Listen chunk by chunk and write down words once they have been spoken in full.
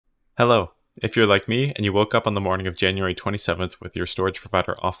Hello. If you're like me and you woke up on the morning of January 27th with your storage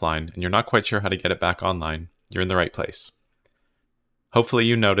provider offline and you're not quite sure how to get it back online, you're in the right place. Hopefully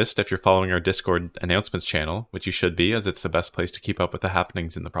you noticed, if you're following our Discord announcements channel, which you should be as it's the best place to keep up with the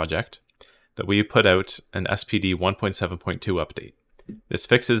happenings in the project, that we put out an SPD 1.7.2 update. This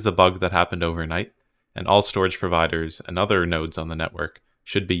fixes the bug that happened overnight, and all storage providers and other nodes on the network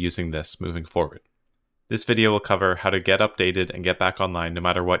should be using this moving forward. This video will cover how to get updated and get back online no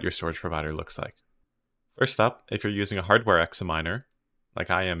matter what your storage provider looks like. First up, if you're using a hardware Examiner, like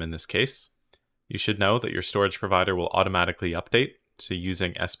I am in this case, you should know that your storage provider will automatically update to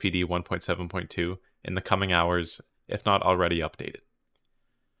using SPD 1.7.2 in the coming hours, if not already updated.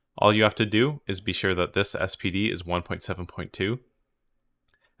 All you have to do is be sure that this SPD is 1.7.2,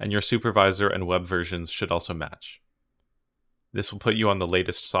 and your supervisor and web versions should also match. This will put you on the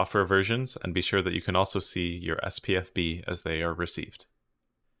latest software versions, and be sure that you can also see your SPFB as they are received.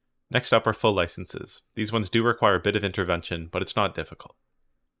 Next up are full licenses. These ones do require a bit of intervention, but it's not difficult.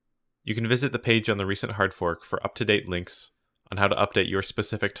 You can visit the page on the recent hard fork for up-to-date links on how to update your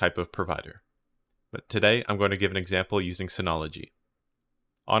specific type of provider. But today I'm going to give an example using Synology.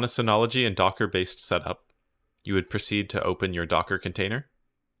 On a Synology and Docker-based setup, you would proceed to open your Docker container.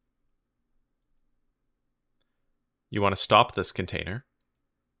 You want to stop this container.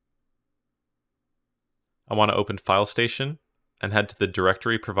 I want to open FileStation and head to the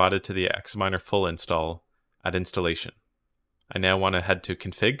directory provided to the Examiner full install at installation. I now want to head to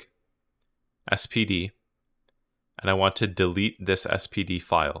Config, SPD, and I want to delete this SPD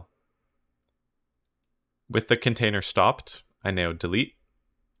file. With the container stopped, I now delete.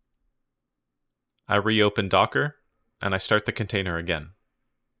 I reopen Docker and I start the container again.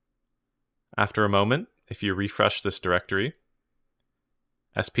 After a moment, if you refresh this directory,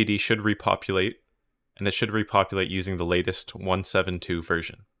 SPD should repopulate, and it should repopulate using the latest 1.7.2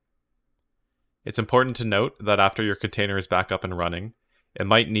 version. It's important to note that after your container is back up and running, it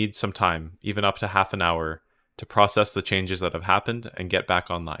might need some time, even up to half an hour, to process the changes that have happened and get back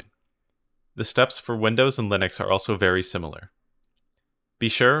online. The steps for Windows and Linux are also very similar. Be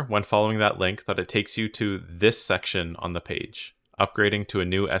sure, when following that link, that it takes you to this section on the page, upgrading to a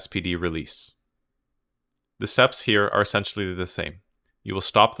new SPD release. The steps here are essentially the same. You will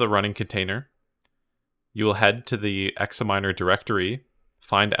stop the running container, you will head to the Examiner directory,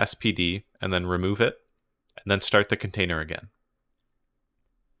 find SPD, and then remove it, and then start the container again.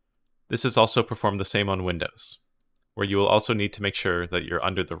 This is also performed the same on Windows, where you will also need to make sure that you're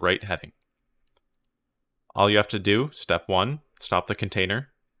under the right heading. All you have to do, step 1, stop the container.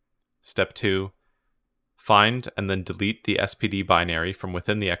 Step 2, find and then delete the SPD binary from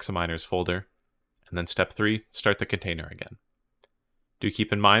within the Examiner's folder. And then step 3, start the container again. Do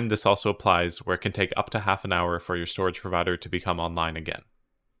keep in mind this also applies where it can take up to half an hour for your storage provider to become online again.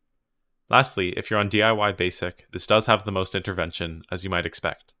 Lastly, if you're on DIY Basic, this does have the most intervention, as you might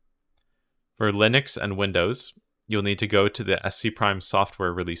expect. For Linux and Windows, you'll need to go to the SC Prime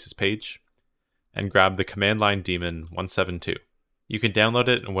software releases page and grab the command line daemon 1.7.2. You can download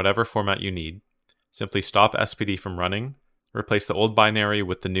it in whatever format you need. Simply stop SPD from running, replace the old binary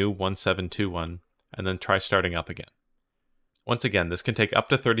with the new 1.7.2 one, and then try starting up again. Once again, this can take up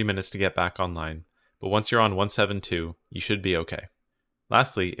to 30 minutes to get back online, but once you're on 1.7.2, you should be okay.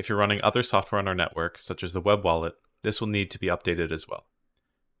 Lastly, if you're running other software on our network, such as the Web Wallet, this will need to be updated as well.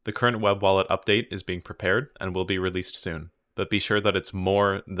 The current Web Wallet update is being prepared and will be released soon, but be sure that it's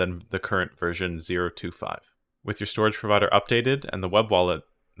more than the current version 0.2.5. With your storage provider updated and the Web Wallet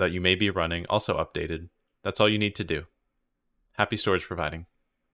that you may be running also updated, that's all you need to do. Happy storage providing.